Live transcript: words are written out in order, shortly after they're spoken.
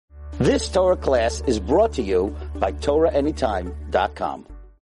This Torah class is brought to you by TorahAnytime.com.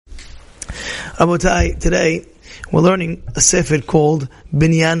 Abotai, today we're learning a sefer called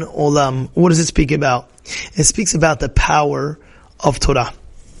Binyan Olam. What does it speak about? It speaks about the power of Torah.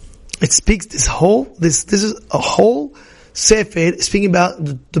 It speaks this is a whole sefer speaking about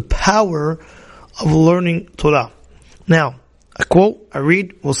the power of learning Torah. Now, a quote, I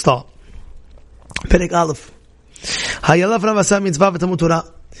read, we'll start. Perek Aleph. Hayalaf Rav Asa mitzvah v'tamud Torah.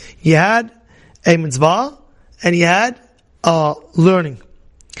 He had a mitzvah and he had learning.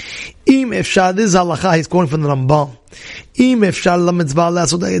 Im efshar, this is halacha, he's quoting from the Rambam. Im efshar la mitzvah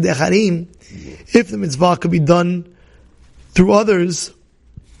la'asot ayedei acharim. If the mitzvah could be done through others,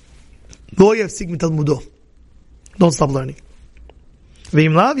 lo yafsik mitalmudo. Don't stop learning.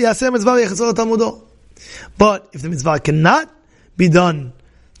 V'im lav yaseh mitzvah v'yachasol talmudo. But if the mitzvah cannot be done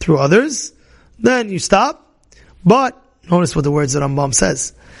through others, then you stop. But notice what the words that Rambam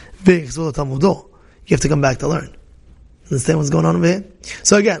says. V'yachasol talmudo. You have to come back to learn. Understand what's going on over here?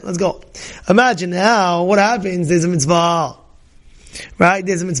 So again, let's go. Imagine now what happens. There's a mitzvah, right?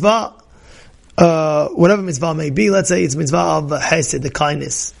 There's a mitzvah, whatever mitzvah may be. Let's say it's mitzvah of chesed, the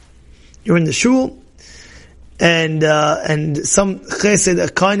kindness. You're in the shul, and some chesed, a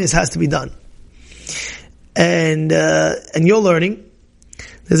kindness has to be done, and you're learning.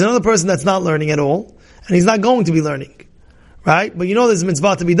 There's another person that's not learning at all, and he's not going to be learning, right? But you know there's a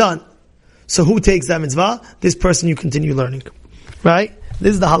mitzvah to be done. So who takes that mitzvah? This person you continue learning. Right?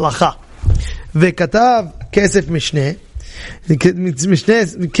 This is the halacha. Ve'katav kesef mishneh.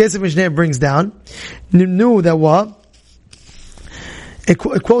 Kesef mishneh brings down. Knew that what? It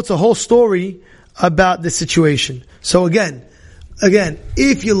quotes a whole story about the situation. So again,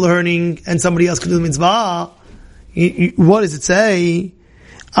 if you're learning and somebody else can do the mitzvah, what does it say?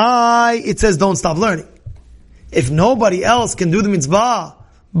 It says don't stop learning. If nobody else can do the mitzvah,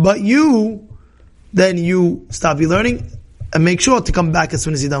 but you, then you stop your learning and make sure to come back as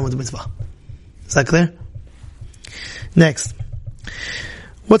soon as you're done with the mitzvah. Is that clear? Next.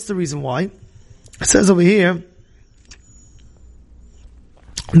 What's the reason why? It says over here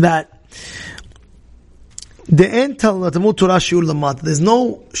that there's no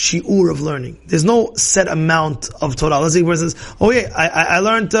shi'ur of learning. There's no set amount of Torah. Let's say a person says, oh yeah, I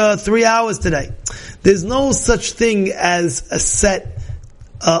learned 3 hours today. There's no such thing as a set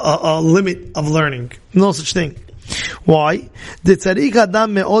a limit of learning. No such thing. Why? A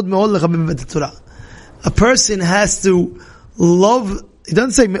person has to love, he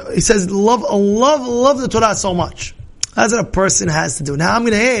doesn't say, he says love the Torah so much. That's what a person has to do. Now I'm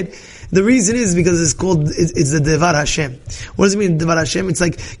going to add, the reason is because it's the Devar Hashem. What does it mean, Devar Hashem? It's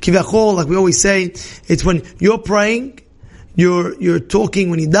like Kivachol, like we always say, it's when you're praying, you're talking,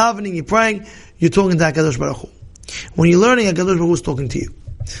 when you're davening, you're praying, you're talking to HaKadosh Baruch Hu. When you're learning, HaKadosh Baruch Hu is talking to you.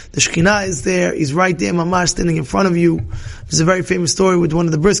 The Shekhinah is there, he's right there, Mamash, standing in front of you. There's a very famous story with one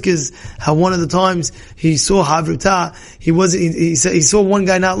of the briskers, how one of the times he saw Havruta, he saw one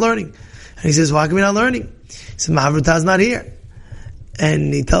guy not learning. And he says, why come you not learning? He said, Havruta is not here.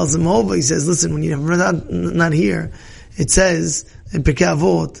 And he tells him over, he says, listen, when you're not here, it says in Pirkei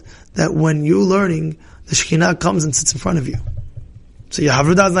Avot that when you're learning, the Shekhinah comes and sits in front of you. So your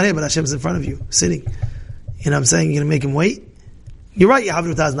Havruta is not here, but Hashem is in front of you, sitting. You know what I'm saying? You're going to make him wait? You're right, your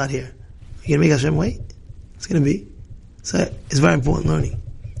Havruta is not here. You're going to make Hashem wait? It's going to be. So it's very important learning.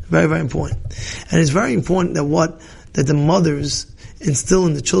 Very, very important. And it's very important that the mothers instill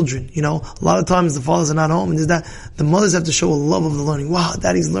in the children. You know, a lot of times the fathers are not home and there's that. The mothers have to show a love of the learning. Wow,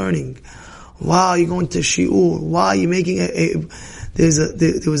 daddy's learning. Wow, you're going to shiur. Wow, you're making there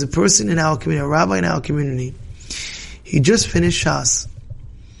was a person in our community, a rabbi in our community. He just finished Shas.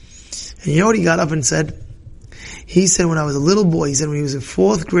 And you know what he got up and said? He said when I was a little boy, he said when he was in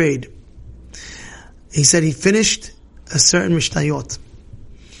 4th grade, he said he finished a certain Mishnayot.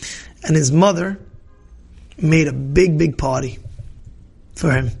 And his mother made a big, big party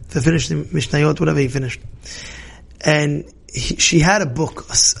for him to finish the Mishnayot, whatever he finished. And she had a book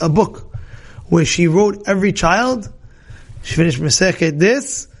where she wrote every child, she finished Masechet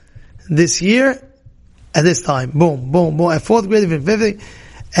this year, at this time. Boom, boom, boom. At 4th grade, 5th grade.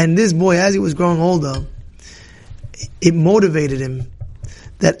 And this boy, as he was growing older, it motivated him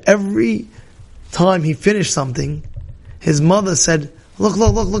that every time he finished something, his mother said, look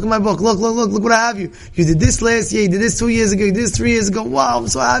at my book, look what I have you. You did this last year, you did this 2 years ago, you did this 3 years ago. Wow, I'm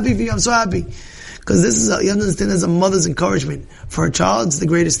so happy for you, I'm so happy. Because this is, you understand, as a mother's encouragement for a child, it's the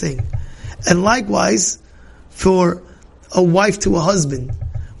greatest thing. And likewise, for a wife to a husband,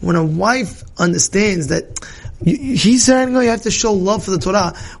 when a wife understands that he's saying, you have to show love for the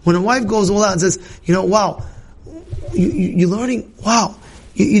Torah. When a wife goes all out and says, wow, you're learning, wow,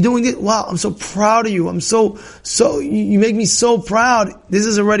 You're doing it. Wow, I'm so proud of you. You make me so proud. This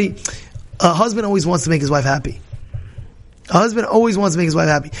is already, a husband always wants to make his wife happy. A husband always wants to make his wife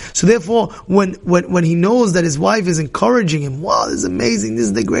happy. So therefore, when he knows that his wife is encouraging him, wow, this is amazing, this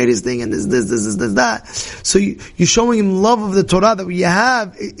is the greatest thing, and this, that. So you're showing him love of the Torah that we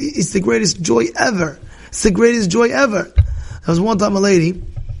have. It's the greatest joy ever. It's the greatest joy ever. There was one time a lady,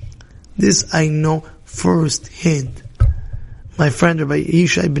 this I know firsthand. My friend Rabbi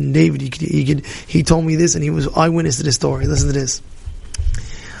Yishai ben David, he told me this, and he was eyewitness to this story. Listen to this.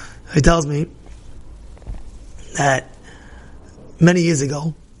 He tells me that many years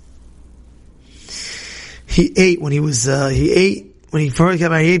ago, he ate when he first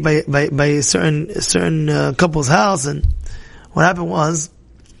got married by a certain couple's house, and what happened was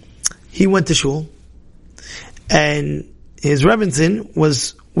he went to shul, and his Rebbitzin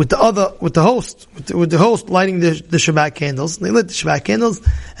was with the host lighting the Shabbat candles. They lit the Shabbat candles,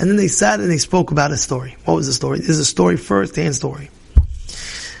 and then they sat and they spoke about a story. What was the story? This is a story, first-hand story.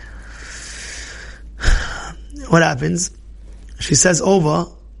 What happens? She says over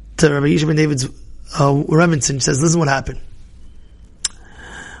to Rabbi Yishai ben David's Rebbitzin, she says, listen what happened.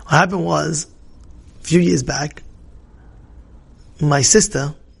 What happened was, a few years back, my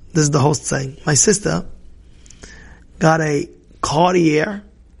sister, this is the host saying, my sister got a Cartier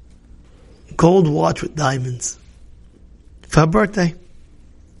gold watch with diamonds for her birthday.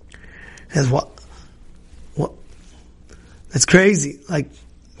 That's what? That's crazy. Like,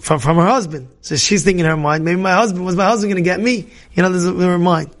 from her husband. So she's thinking in her mind, maybe my husband going to get me? You know, this is in her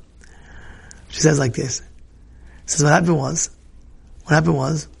mind. She says like this. She says, what happened was,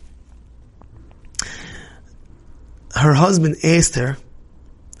 her husband asked her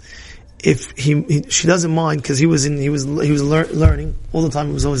if she doesn't mind, because he was learning all the time.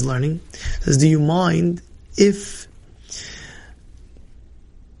 He was always learning. Says, do you mind if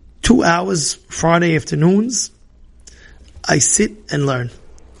 2 hours Friday afternoons I sit and learn?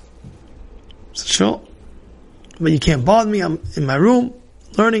 So sure, but you can't bother me. I'm in my room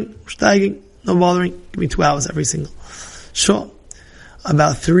learning, steiging, no bothering. Give me 2 hours every single. Sure.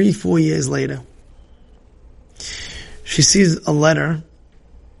 About 3-4 years later, she sees a letter,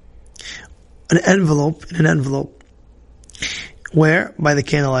 in an envelope, where, by the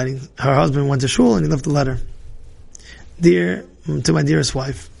candle lighting, her husband went to shul and he left a letter. Dear, to my dearest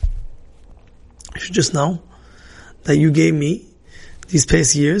wife, you should just know that you gave me these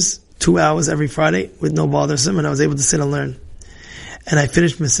past years 2 hours every Friday with no bothersome, and I was able to sit and learn. And I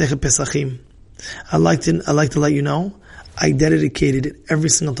finished Masechet Pesachim. I'd like to let you know, I dedicated it every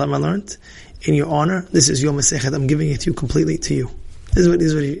single time I learned in your honor. This is your Masechet. I'm giving it to you completely to you. This is what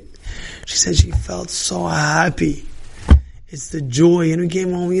she said. She felt so happy. It's the joy. And we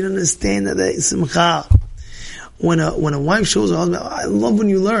came home. You don't understand that it's simcha. When a wife shows her husband, I love when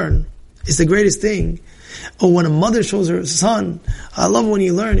you learn. It's the greatest thing. Or when a mother shows her son, I love when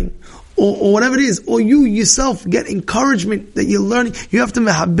you're learning. Or whatever it is. Or you yourself get encouragement that you're learning. You have to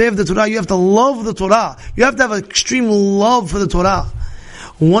mehabev the Torah. You have to love the Torah. You have to have an extreme love for the Torah.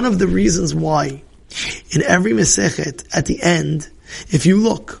 One of the reasons why in every Masechet at the end, if you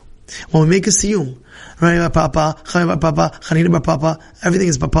look, when we make a siyum, everything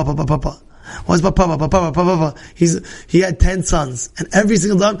is papa. What's papa? He had 10 sons, and every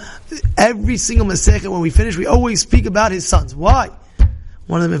single Masechet when we finish, we always speak about his sons. Why?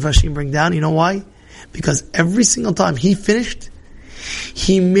 One of the Mefashim bring down, you know why? Because every single time he finished,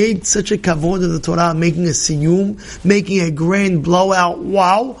 he made such a kavod of the Torah, making a siyum, making a grand blowout,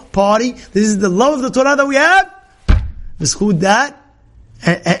 wow, party. This is the love of the Torah that we have. V'schud that.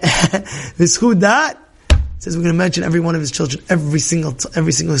 Says we're going to mention every one of his children, every single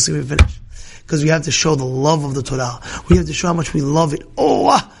siyum we finish. Because we have to show the love of the Torah. We have to show how much we love it.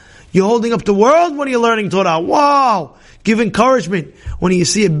 You're holding up the world when you're learning Torah. Wow! Give encouragement. When you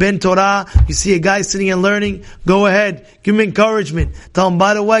see a Ben Torah, you see a guy sitting and learning, go ahead. Give him encouragement. Tell him,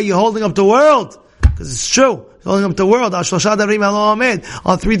 by the way, you're holding up the world. Because it's true. You're holding up the world. On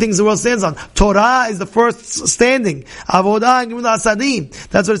 3 things the world stands on. Torah is the first standing. Avodah and Gimel Hasadim.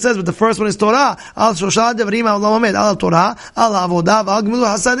 That's what it says, but the first one is Torah. Al Shosha Devrim Al Omed. Al Torah, Al Avodah, Al Gimel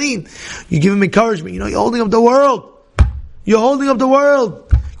Hasadim. You give him encouragement. You know, you're holding up the world. You're holding up the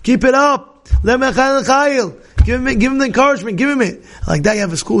world. Keep it up. Give him the encouragement. Give him it. Like that, you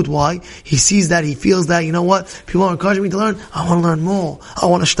have a school. Why? He sees that. He feels that. You know what? People are encouraging me to learn. I want to learn more. I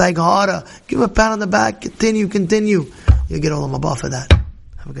want to steig harder. Give him a pat on the back. Continue. You'll get all of my buff for that.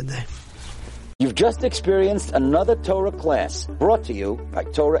 Have a good day. You've just experienced another Torah class brought to you by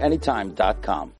TorahAnytime.com.